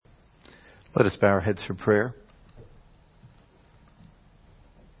Let us bow our heads for prayer.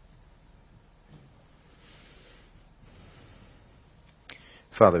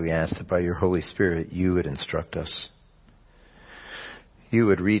 Father, we ask that by your Holy Spirit you would instruct us. You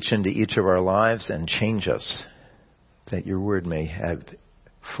would reach into each of our lives and change us, that your word may have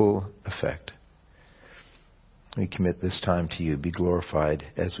full effect. We commit this time to you. Be glorified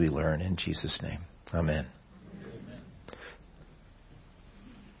as we learn in Jesus' name. Amen.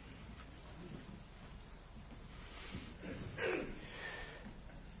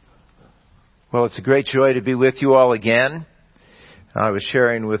 Well, it's a great joy to be with you all again. I was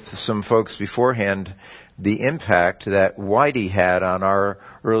sharing with some folks beforehand the impact that Whitey had on our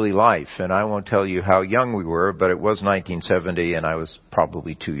early life. And I won't tell you how young we were, but it was 1970 and I was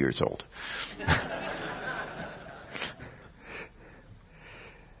probably 2 years old.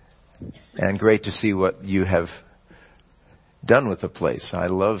 And great to see what you have done with the place. I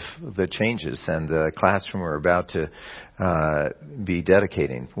love the changes and the classroom we're about to be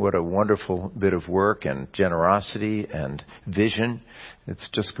dedicating. What a wonderful bit of work and generosity and vision. It's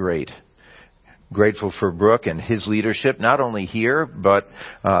just great. Grateful for Brooke and his leadership, not only here, but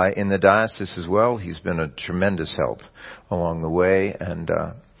in the diocese as well. He's been a tremendous help along the way, and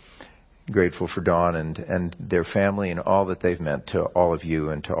grateful for Dawn and their family and all that they've meant to all of you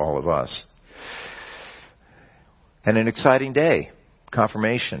and to all of us. And an exciting day,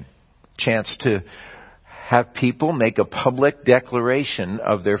 confirmation, chance to have people make a public declaration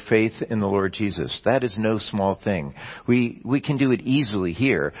of their faith in the Lord Jesus. That is no small thing. We can do it easily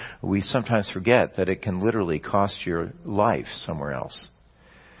here. We sometimes forget that it can literally cost your life somewhere else.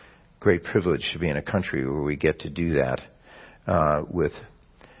 Great privilege to be in a country where we get to do that with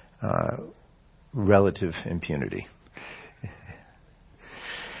relative impunity.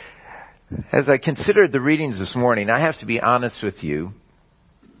 As I considered the readings this morning, I have to be honest with you.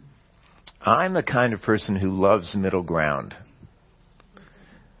 I'm the kind of person who loves middle ground.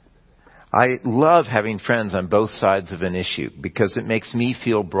 I love having friends on both sides of an issue because it makes me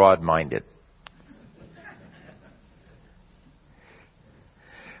feel broad-minded.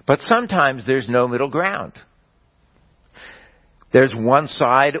 But sometimes there's no middle ground. There's one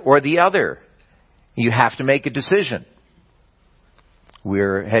side or the other. You have to make a decision.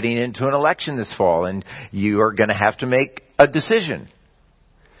 We're heading into an election this fall, and you are going to have to make a decision.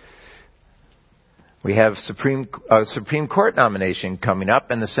 We have Supreme Court nomination coming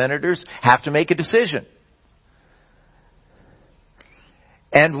up, and the senators have to make a decision.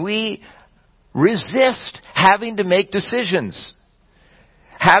 And we resist having to make decisions,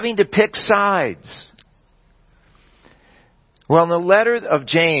 having to pick sides. Well, in the letter of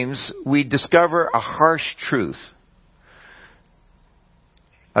James, we discover a harsh truth.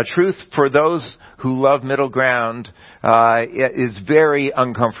 A truth for those who love middle ground is very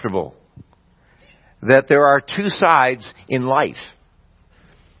uncomfortable. That there are two sides in life.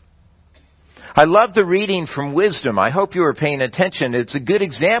 I love the reading from Wisdom. I hope you were paying attention. It's a good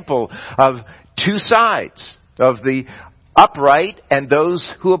example of two sides, of the upright and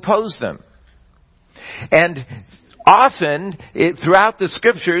those who oppose them. And often, throughout the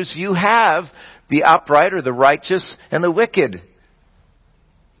scriptures, you have the upright or the righteous and the wicked.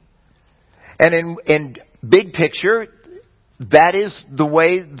 And in big picture, that is the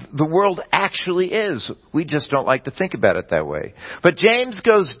way the world actually is. We just don't like to think about it that way. But James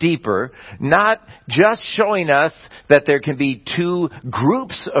goes deeper, not just showing us that there can be two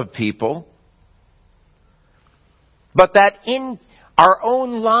groups of people, but that in our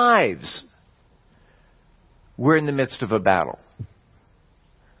own lives, we're in the midst of a battle.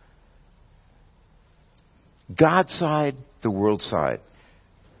 God's side, the world side.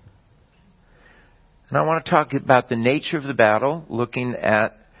 And I want to talk about the nature of the battle, looking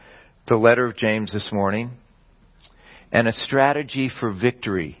at the letter of James this morning, and a strategy for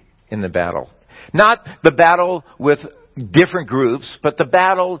victory in the battle. Not the battle with different groups, but the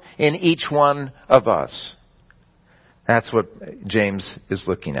battle in each one of us. That's what James is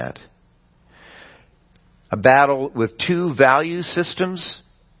looking at. A battle with two value systems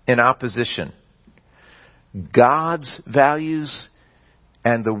in opposition. God's values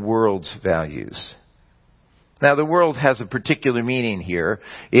and the world's values. Now, the world has a particular meaning here.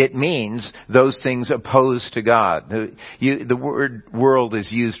 It means those things opposed to God. The word world is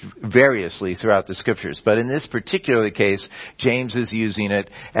used variously throughout the scriptures, but in this particular case, James is using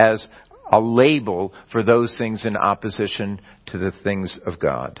it as a label for those things in opposition to the things of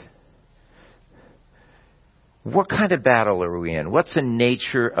God. What kind of battle are we in? What's the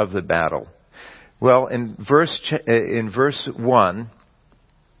nature of the battle? Well, in verse 1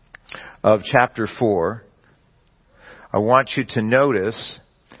 of chapter 4, I want you to notice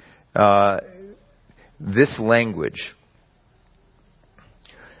this language.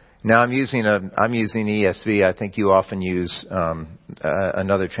 Now I'm using ESV. I think you often use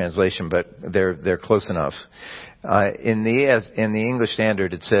another translation, but they're close enough. In the English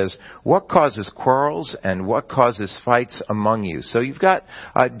Standard, it says, "What causes quarrels and what causes fights among you?" So you've got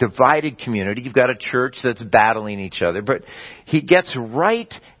a divided community. You've got a church that's battling each other. But he gets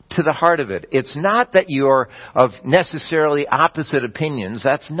right to the heart of it. It's not that you're of necessarily opposite opinions.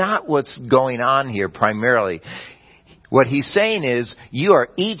 That's not what's going on here primarily. What he's saying is, you are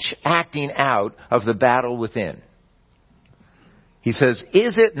each acting out of the battle within. He says,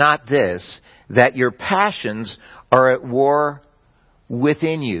 is it not this, that your passions are at war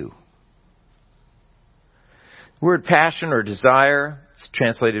within you? The word passion or desire, it's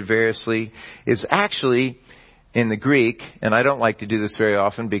translated variously, is actually in the Greek, and I don't like to do this very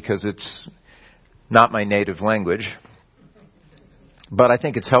often because it's not my native language, but I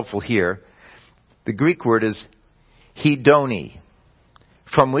think it's helpful here. The Greek word is hedoni,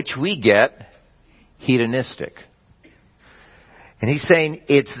 from which we get hedonistic. And he's saying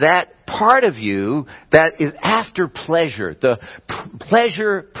it's that part of you that is after pleasure, the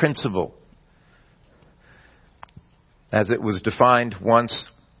pleasure principle. As it was defined once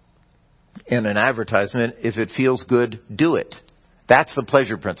in an advertisement, if it feels good, do it. That's the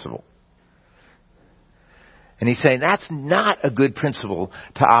pleasure principle. And he's saying that's not a good principle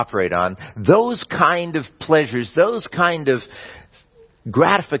to operate on. Those kind of pleasures, those kind of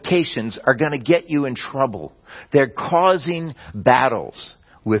gratifications are going to get you in trouble. They're causing battles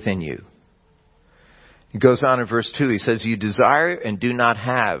within you. He goes on in verse 2. He says, you desire and do not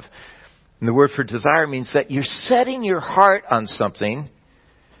have. And the word for desire means that you're setting your heart on something.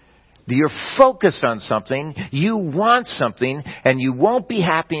 You're focused on something. You want something, and you won't be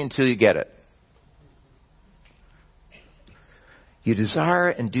happy until you get it. You desire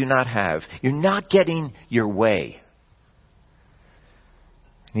and do not have. You're not getting your way.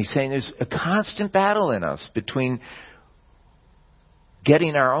 And he's saying there's a constant battle in us between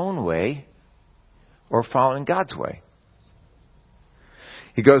getting our own way or following God's way.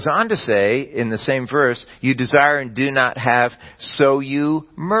 He goes on to say in the same verse, you desire and do not have, so you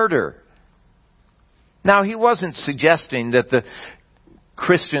murder. Now, he wasn't suggesting that the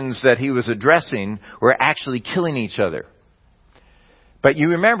Christians that he was addressing were actually killing each other. But you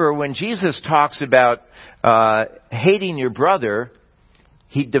remember when Jesus talks about hating your brother,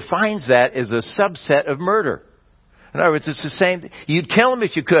 he defines that as a subset of murder. In other words, it's the same. You'd kill him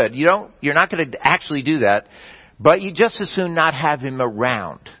if you could. You're not going to actually do that, but you just as soon not have him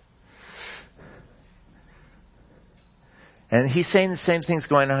around. And he's saying the same thing's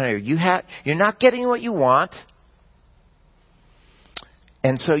going on here. You're not getting what you want,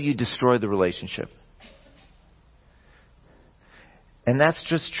 and so you destroy the relationship. And that's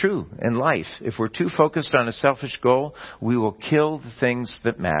just true in life. If we're too focused on a selfish goal, we will kill the things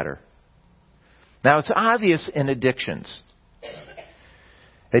that matter. Now, it's obvious in addictions.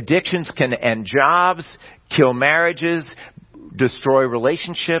 Addictions can end jobs, kill marriages, destroy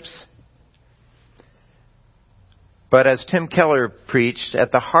relationships. But as Tim Keller preached,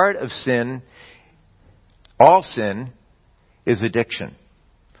 at the heart of sin, all sin is addiction.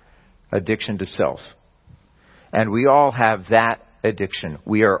 Addiction to self. And we all have that addiction.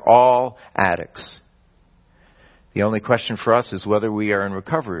 We are all addicts. The only question for us is whether we are in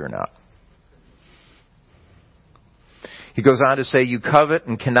recovery or not. He goes on to say, you covet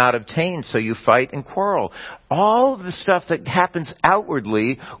and cannot obtain, so you fight and quarrel. All of the stuff that happens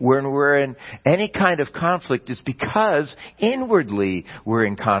outwardly when we're in any kind of conflict is because inwardly we're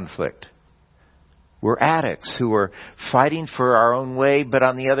in conflict. We're addicts who are fighting for our own way, but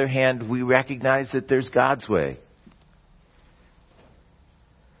on the other hand, we recognize that there's God's way.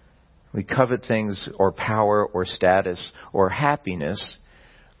 We covet things or power or status or happiness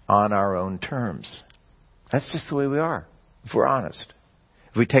on our own terms. That's just the way we are, if we're honest.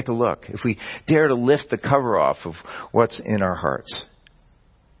 If we take a look, if we dare to lift the cover off of what's in our hearts.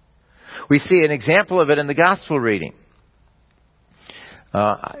 We see an example of it in the gospel reading.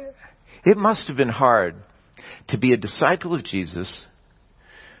 It must have been hard to be a disciple of Jesus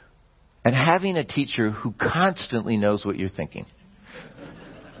and having a teacher who constantly knows what you're thinking.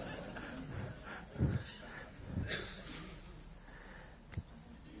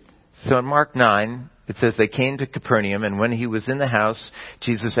 So in Mark 9, it says they came to Capernaum, and when he was in the house,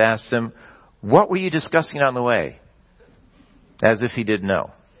 Jesus asked them, what were you discussing on the way? As if he didn't know.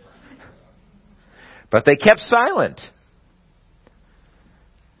 But they kept silent.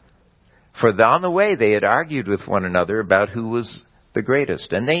 For on the way they had argued with one another about who was the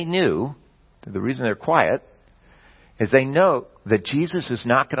greatest. And they knew, the reason they're quiet, is they know that Jesus is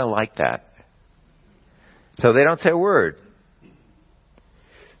not going to like that. So they don't say a word.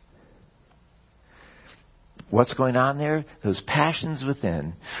 What's going on there? Those passions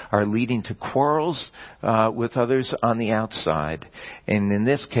within are leading to quarrels with others on the outside. And in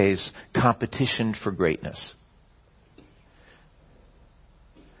this case, competition for greatness.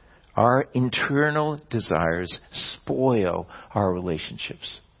 Our internal desires spoil our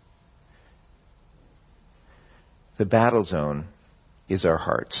relationships. The battle zone is our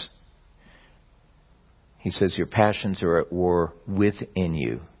hearts. He says your passions are at war within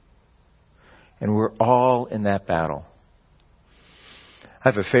you. And we're all in that battle. I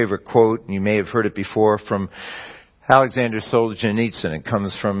have a favorite quote, and you may have heard it before, from Alexander Solzhenitsyn. It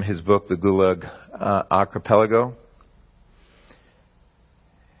comes from his book, The Gulag Archipelago.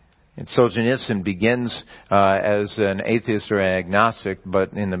 And Solzhenitsyn begins as an atheist or agnostic,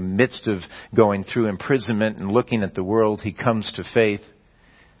 but in the midst of going through imprisonment and looking at the world, he comes to faith.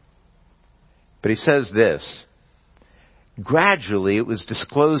 But he says this: gradually it was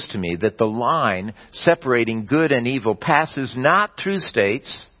disclosed to me that the line separating good and evil passes not through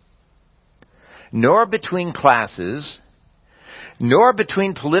states, nor between classes, nor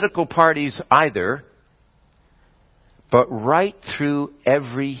between political parties either, but right through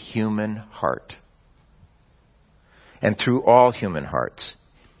every human heart and through all human hearts.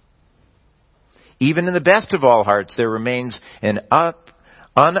 Even in the best of all hearts, there remains an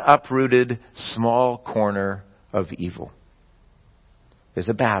unuprooted small corner of evil. There's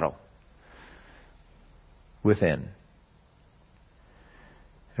a battle within.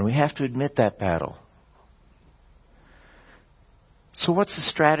 And we have to admit that battle. So what's the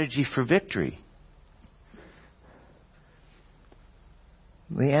strategy for victory?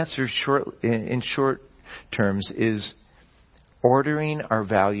 The answer in short terms is ordering our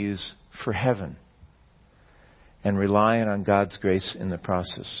values for heaven and relying on God's grace in the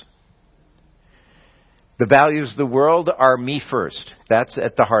process. The values of the world are me first. That's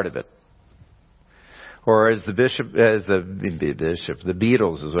at the heart of it. Or as the Beatles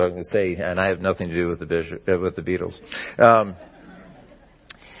is what I'm going to say, and I have nothing to do with the Beatles.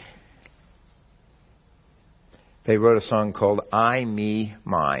 They wrote a song called I, Me,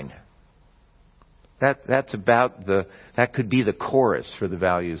 Mine. That's about that could be the chorus for the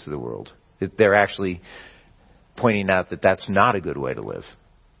values of the world. They're actually pointing out that that's not a good way to live.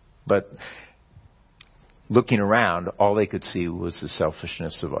 But looking around, all they could see was the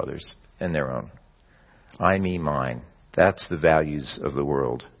selfishness of others and their own. I, me, mine. That's the values of the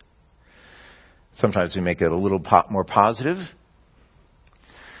world. Sometimes we make it a little more positive.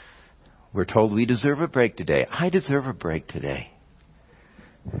 We're told we deserve a break today. I deserve a break today.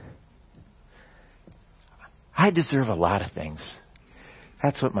 I deserve a lot of things.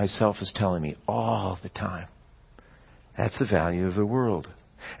 That's what myself is telling me all the time. That's the value of the world.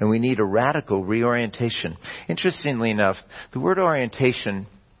 And we need a radical reorientation. Interestingly enough, the word orientation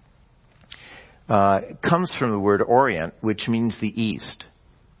comes from the word orient, which means the east.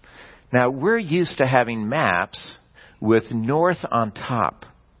 Now, we're used to having maps with north on top.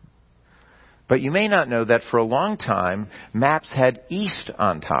 But you may not know that for a long time, maps had east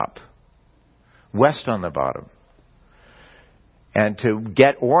on top, west on the bottom. And to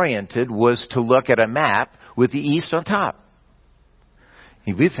get oriented was to look at a map with the east on top.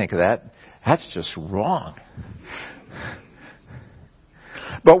 If we think of that, that's just wrong.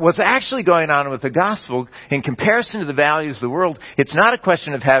 But what's actually going on with the gospel, in comparison to the values of the world, it's not a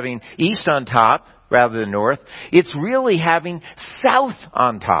question of having east on top rather than north. It's really having south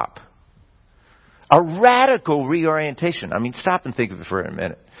on top. A radical reorientation. I mean, stop and think of it for a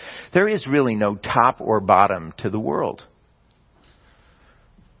minute. There is really no top or bottom to the world.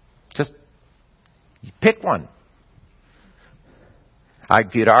 Just pick one. I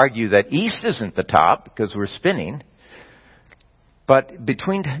could argue that east isn't the top because we're spinning. But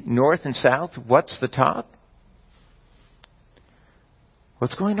between north and south, what's the top?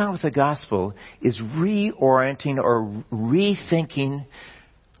 What's going on with the gospel is reorienting or rethinking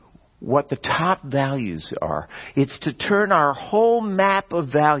what the top values are. It's to turn our whole map of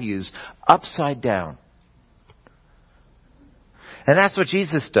values upside down. And that's what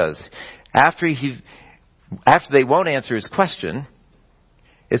Jesus does. After they won't answer his question,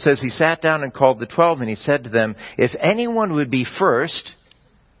 it says he sat down and called the 12 and he said to them, if anyone would be first,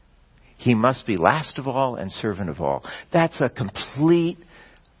 he must be last of all and servant of all. That's a complete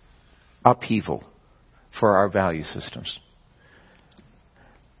upheaval for our value systems.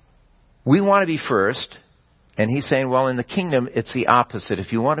 We want to be first And he's saying, well, in the kingdom, it's the opposite.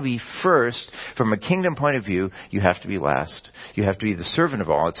 If you want to be first, from a kingdom point of view, you have to be last. You have to be the servant of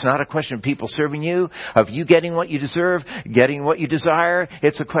all. It's not a question of people serving you, of you getting what you deserve, getting what you desire.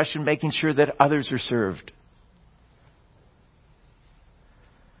 It's a question of making sure that others are served.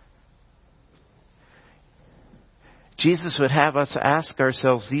 Jesus would have us ask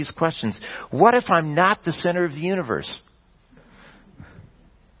ourselves these questions. What if I'm not the center of the universe?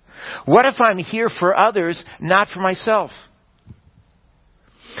 What if I'm here for others, not for myself?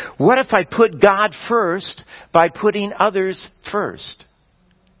 What if I put God first by putting others first?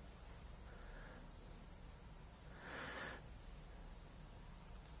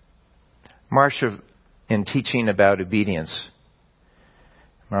 Marcia, in teaching about obedience,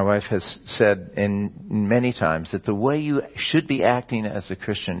 my wife has said many times that the way you should be acting as a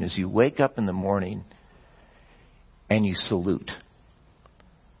Christian is you wake up in the morning and you salute.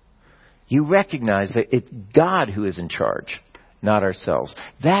 You recognize that it's God who is in charge, not ourselves.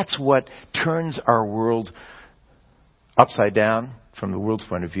 That's what turns our world upside down from the world's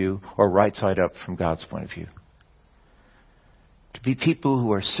point of view, or right side up from God's point of view. To be people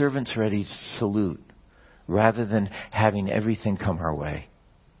who are servants ready to salute, rather than having everything come our way.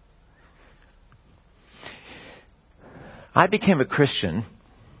 I became a Christian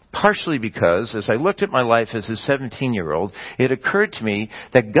partially because, as I looked at my life as a 17-year-old, it occurred to me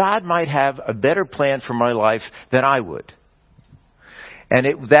that God might have a better plan for my life than I would.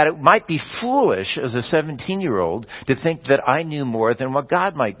 And that it might be foolish as a 17-year-old to think that I knew more than what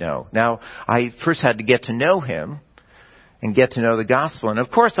God might know. Now, I first had to get to know Him and get to know the gospel. And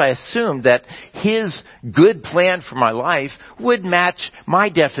of course I assumed that His good plan for my life would match my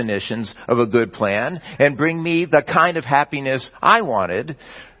definitions of a good plan and bring me the kind of happiness I wanted.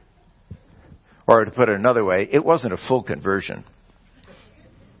 Or to put it another way, it wasn't a full conversion.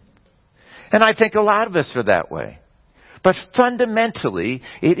 And I think a lot of us are that way. But fundamentally,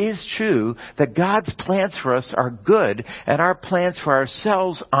 it is true that God's plans for us are good, and our plans for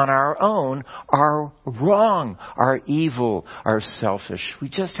ourselves on our own are wrong, are evil, are selfish. We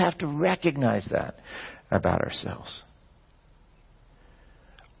just have to recognize that about ourselves.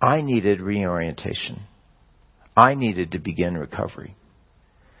 I needed reorientation. I needed to begin recovery.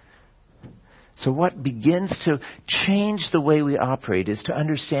 So what begins to change the way we operate is to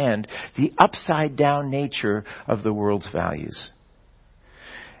understand the upside down nature of the world's values.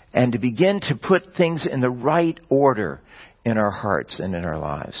 And to begin to put things in the right order in our hearts and in our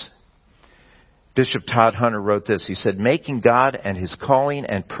lives. Bishop Todd Hunter wrote this. He said, making God and His calling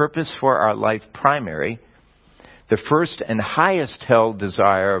and purpose for our life primary, the first and highest held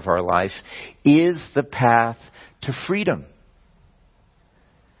desire of our life is the path to freedom.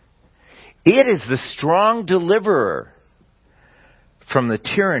 It is the strong deliverer from the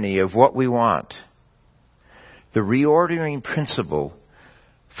tyranny of what we want. The reordering principle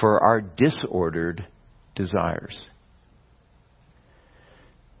for our disordered desires.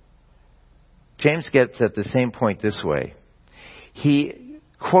 James gets at the same point this way. He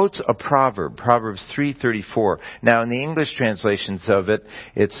quotes a proverb, Proverbs 3:34. Now in the English translations of it,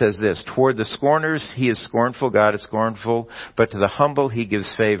 it says this, toward the scorners He is scornful, God is scornful, but to the humble He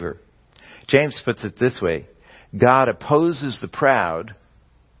gives favor. James puts it this way, God opposes the proud,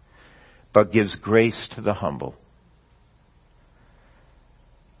 but gives grace to the humble.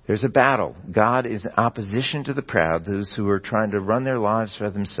 There's a battle. God is in opposition to the proud, those who are trying to run their lives for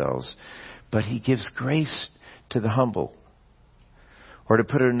themselves, but He gives grace to the humble. Or to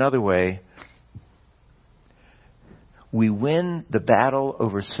put it another way, we win the battle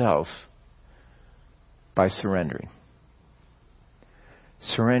over self by surrendering.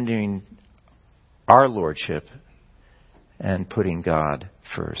 Surrendering our lordship and putting God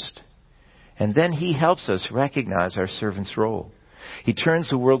first. And then He helps us recognize our servant's role. He turns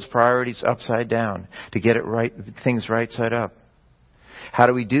the world's priorities upside down to get it right, things right side up. How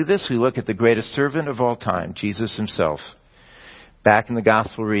do we do this? We look at the greatest servant of all time, Jesus Himself. Back in the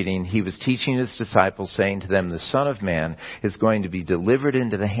gospel reading, He was teaching His disciples, saying to them, the Son of Man is going to be delivered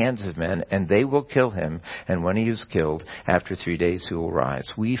into the hands of men, and they will kill Him. And when He is killed, after 3 days He will rise.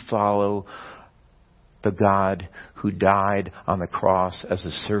 We follow the God who died on the cross as a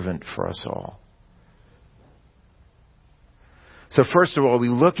servant for us all. So first of all, we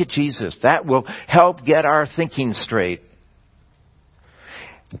look at Jesus. That will help get our thinking straight.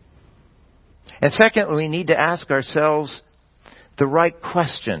 And second, we need to ask ourselves the right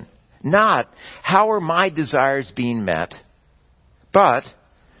question. Not, how are my desires being met? But,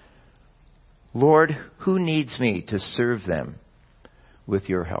 Lord, who needs me to serve them with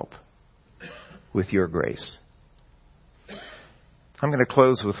Your help? With Your grace. I'm going to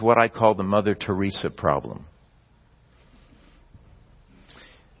close with what I call the Mother Teresa problem.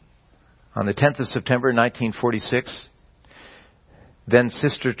 On the 10th of September 1946, then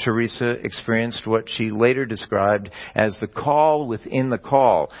Sister Teresa experienced what she later described as the call within the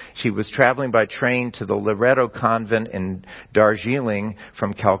call. She was traveling by train to the Loreto Convent in Darjeeling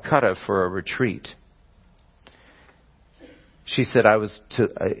from Calcutta for a retreat. She said,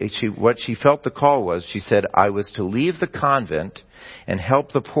 what she felt the call was, she said, I was to leave the convent and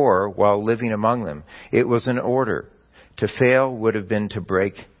help the poor while living among them. It was an order. To fail would have been to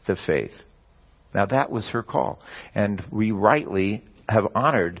break the faith. Now that was her call. And we rightly have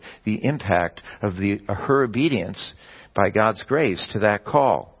honored the impact of her obedience by God's grace to that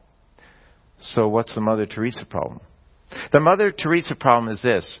call. So what's the Mother Teresa problem? The Mother Teresa problem is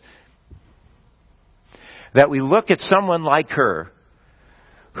this: that we look at someone like her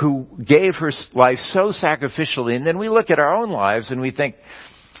who gave her life so sacrificially, and then we look at our own lives and we think,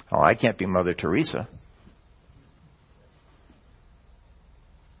 oh, I can't be Mother Teresa.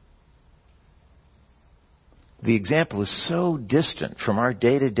 The example is so distant from our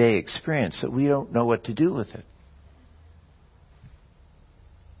day-to-day experience that we don't know what to do with it.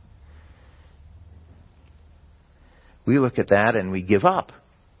 We look at that and we give up.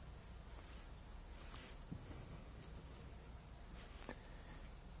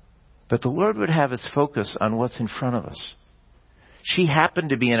 But the Lord would have us focus on what's in front of us. She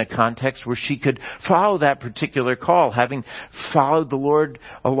happened to be in a context where she could follow that particular call, having followed the Lord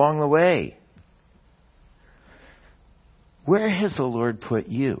along the way. Where has the Lord put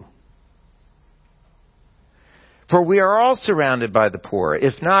you? For we are all surrounded by the poor,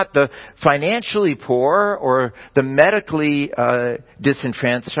 if not the financially poor or the medically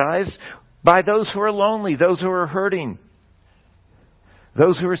disenfranchised, by those who are lonely, those who are hurting,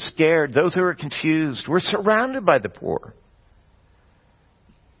 those who are scared, those who are confused. We're surrounded by the poor.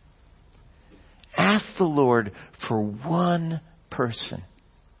 Ask the Lord for one person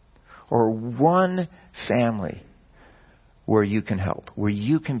or one family where you can help, where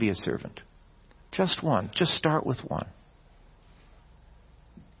you can be a servant. Just one. Just start with one.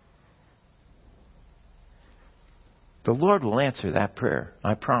 The Lord will answer that prayer,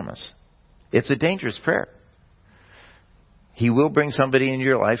 I promise. It's a dangerous prayer. He will bring somebody in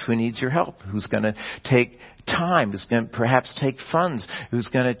your life who needs your help, who's going to take time, who's going to perhaps take funds, who's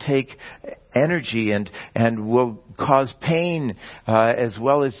going to take energy and will cause pain as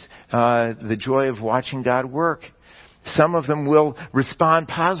well as the joy of watching God work. Some of them will respond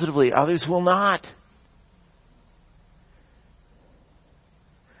positively, others will not.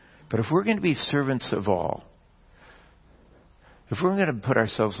 But if we're going to be servants of all, if we're going to put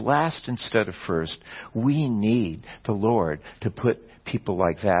ourselves last instead of first, we need the Lord to put people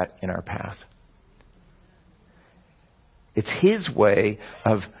like that in our path. It's His way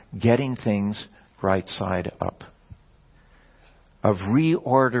of getting things right side up, of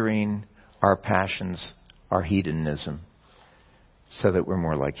reordering our passions, our hedonism, so that we're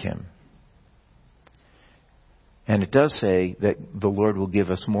more like Him. And it does say that the Lord will give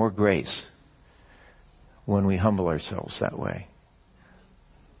us more grace when we humble ourselves that way.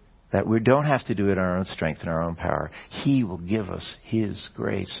 That we don't have to do it in our own strength and our own power. He will give us His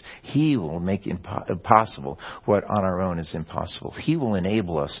grace. He will make impossible what on our own is impossible. He will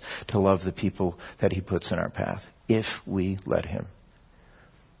enable us to love the people that He puts in our path, if we let Him.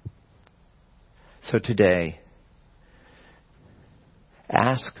 So today,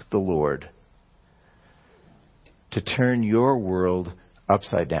 ask the Lord to turn your world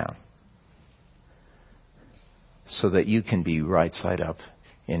upside down so that you can be right side up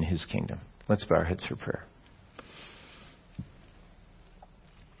in His kingdom. Let's bow our heads for prayer.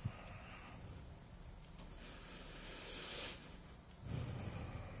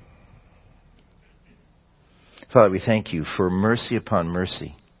 Father, we thank You for mercy upon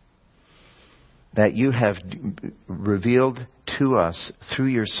mercy, that You have revealed to us through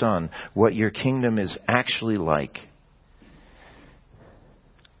Your Son what Your kingdom is actually like.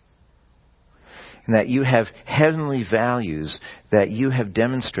 And that You have heavenly values that You have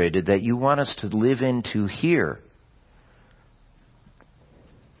demonstrated that You want us to live into here,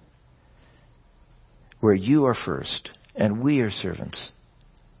 where You are first and we are servants.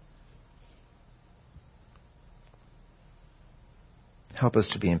 Help us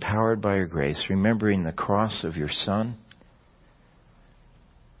to be empowered by Your grace, remembering the cross of Your Son,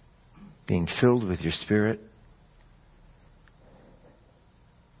 being filled with Your Spirit.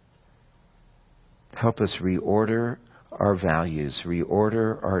 Help us reorder our values,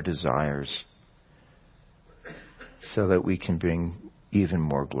 reorder our desires, so that we can bring even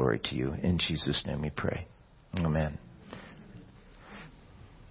more glory to You. In Jesus' name we pray. Amen.